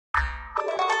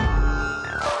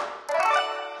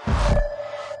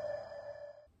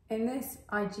In this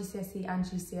IGCSE and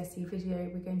GCSE video,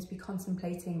 we're going to be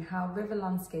contemplating how river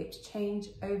landscapes change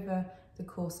over the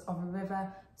course of a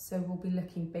river. So we'll be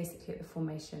looking basically at the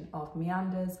formation of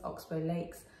meanders, oxbow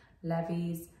lakes,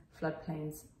 levees,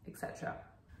 floodplains, etc.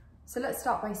 So let's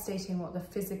start by stating what the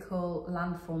physical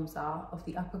landforms are of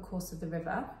the upper course of the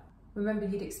river. Remember,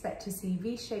 you'd expect to see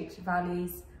V-shaped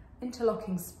valleys,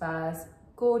 interlocking spurs,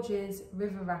 gorges,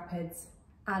 river rapids,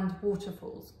 and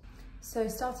waterfalls. So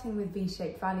starting with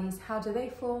V-shaped valleys, how do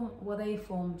they form? Well, they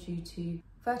form due to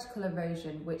vertical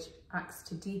erosion, which acts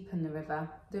to deepen the river.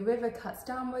 The river cuts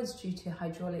downwards due to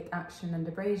hydraulic action and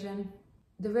abrasion.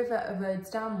 The river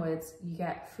erodes downwards, you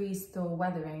get freeze-thaw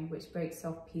weathering, which breaks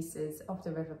off pieces of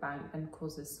the riverbank and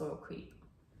causes soil creep.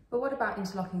 But what about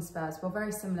interlocking spurs? Well,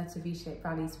 very similar to V-shaped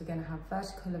valleys, we're going to have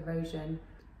vertical erosion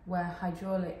where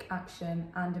hydraulic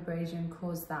action and abrasion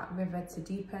cause that river to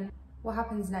deepen. What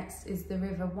happens next is the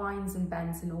river winds and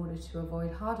bends in order to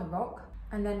avoid harder rock,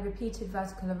 and then repeated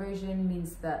vertical erosion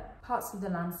means that parts of the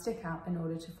land stick out in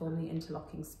order to form the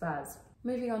interlocking spurs.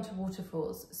 Moving on to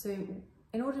waterfalls. So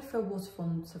in order for a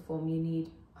waterfall to form, you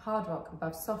need hard rock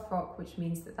above soft rock, which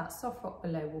means that that soft rock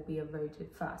below will be eroded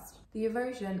first. The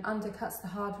erosion undercuts the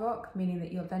hard rock, meaning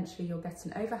that eventually you'll get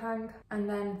an overhang, and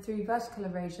then through vertical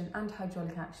erosion and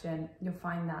hydraulic action, you'll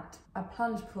find that a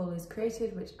plunge pool is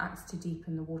created, which acts to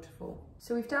deepen the waterfall.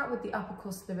 So we've dealt with the upper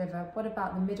course of the river. What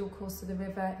about the middle course of the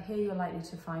river? Here you're likely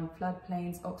to find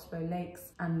floodplains, oxbow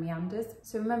lakes, and meanders.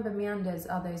 So remember, meanders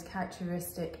are those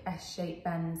characteristic S-shaped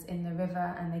bends in the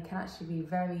river, and they can actually be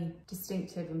very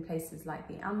distinctive in places like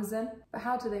the Amazon. But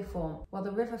how do they form? Well,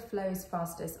 the river flows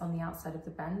fastest on the outside of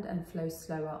the bend and flows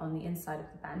slower on the inside of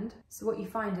the bend. So what you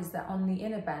find is that on the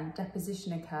inner bend,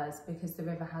 deposition occurs because the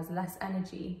river has less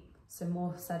energy, so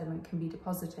more sediment can be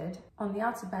deposited. On the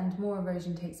outer bend, more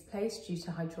erosion takes place due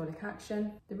to hydraulic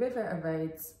action. The river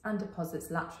erodes and deposits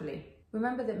laterally.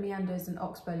 Remember that meanders and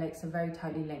oxbow lakes are very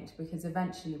tightly linked, because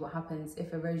eventually what happens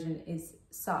if erosion is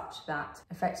such that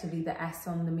effectively the S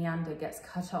on the meander gets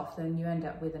cut off, then you end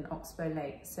up with an oxbow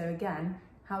lake. So again,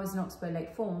 how is an oxbow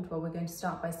lake formed? Well, we're going to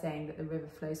start by saying that the river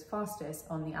flows fastest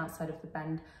on the outside of the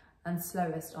bend and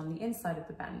slowest on the inside of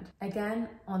the bend. Again,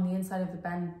 on the inside of the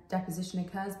bend, deposition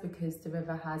occurs because the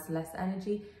river has less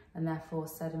energy and therefore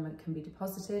sediment can be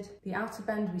deposited. The outer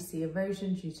bend, we see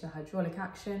erosion due to hydraulic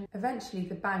action. Eventually,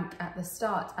 the bank at the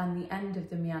start and the end of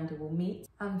the meander will meet,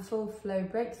 and full flow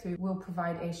breakthrough will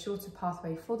provide a shorter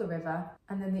pathway for the river,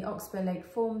 and then the oxbow lake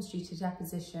forms due to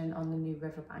deposition on the new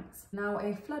riverbanks. Now,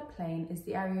 a floodplain is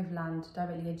the area of land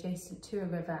directly adjacent to a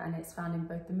river, and it's found in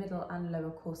both the middle and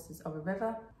lower courses of a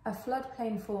river. A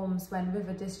floodplain forms when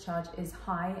river discharge is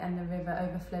high and the river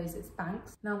overflows its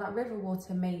banks. Now, that river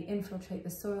water may infiltrate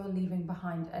the soil, leaving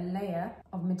behind a layer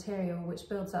of material which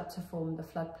builds up to form the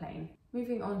floodplain.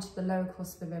 Moving on to the lower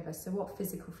course of the river, so what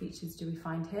physical features do we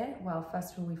find here? Well,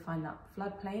 first of all, we find that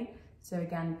floodplain. So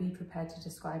again, be prepared to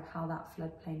describe how that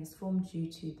floodplain is formed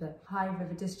due to the high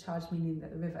river discharge, meaning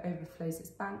that the river overflows its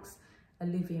banks,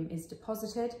 alluvium is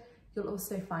deposited. You'll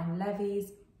also find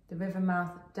levees, the river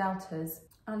mouth, deltas,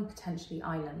 and potentially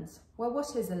islands. Well,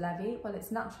 what is a levee? Well, it's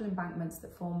natural embankments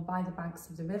that form by the banks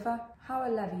of the river. How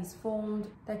are levees formed?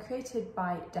 They're created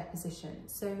by deposition.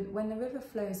 So when the river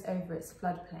flows over its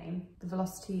floodplain, the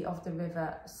velocity of the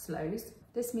river slows.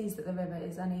 This means that the river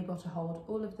is unable to hold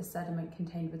all of the sediment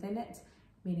contained within it,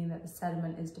 meaning that the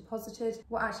sediment is deposited.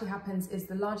 What actually happens is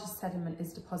the largest sediment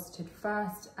is deposited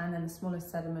first, and then the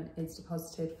smallest sediment is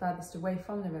deposited furthest away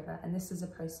from the river, and this is a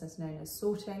process known as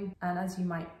sorting. And as you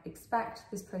might expect,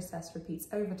 this process repeats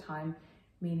over time,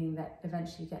 meaning that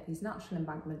eventually you get these natural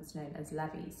embankments known as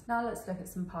levees. Now let's look at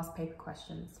some past paper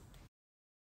questions.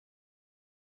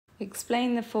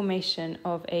 Explain the formation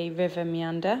of a river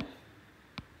meander.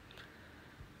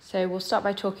 So we'll start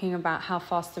by talking about how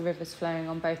fast the river's flowing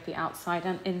on both the outside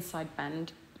and inside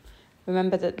bend.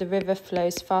 Remember that the river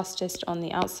flows fastest on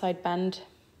the outside bend.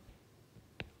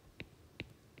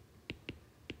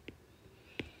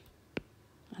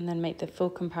 And then make the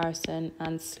full comparison,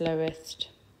 and slowest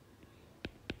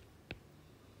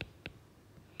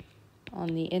on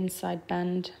the inside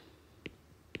bend.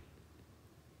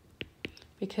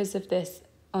 Because of this,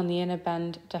 on the inner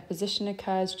bend, deposition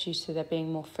occurs due to there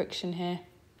being more friction here.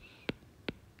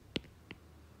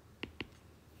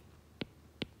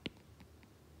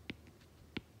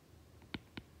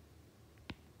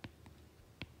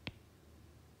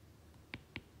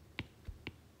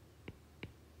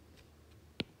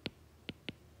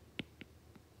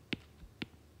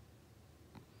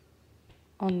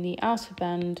 On the outer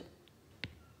bend,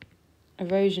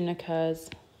 erosion occurs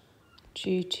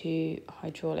due to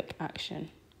hydraulic action.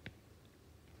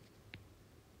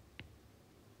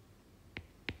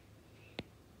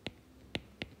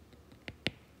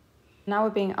 Now we're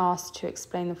being asked to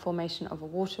explain the formation of a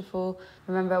waterfall.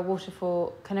 Remember, a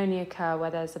waterfall can only occur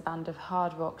where there's a band of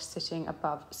hard rock sitting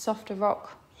above softer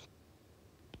rock.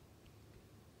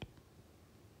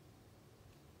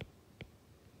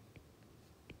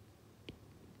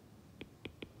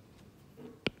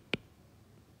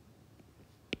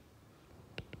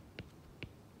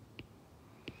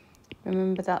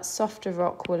 Remember that softer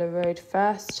rock will erode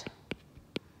first.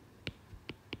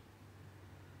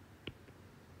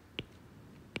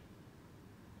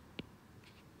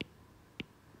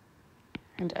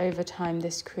 And over time,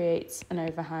 this creates an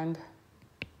overhang.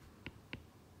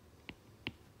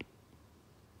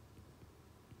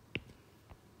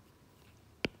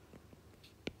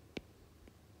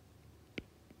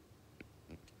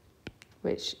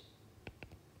 Which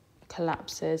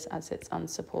collapses as it's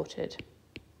unsupported.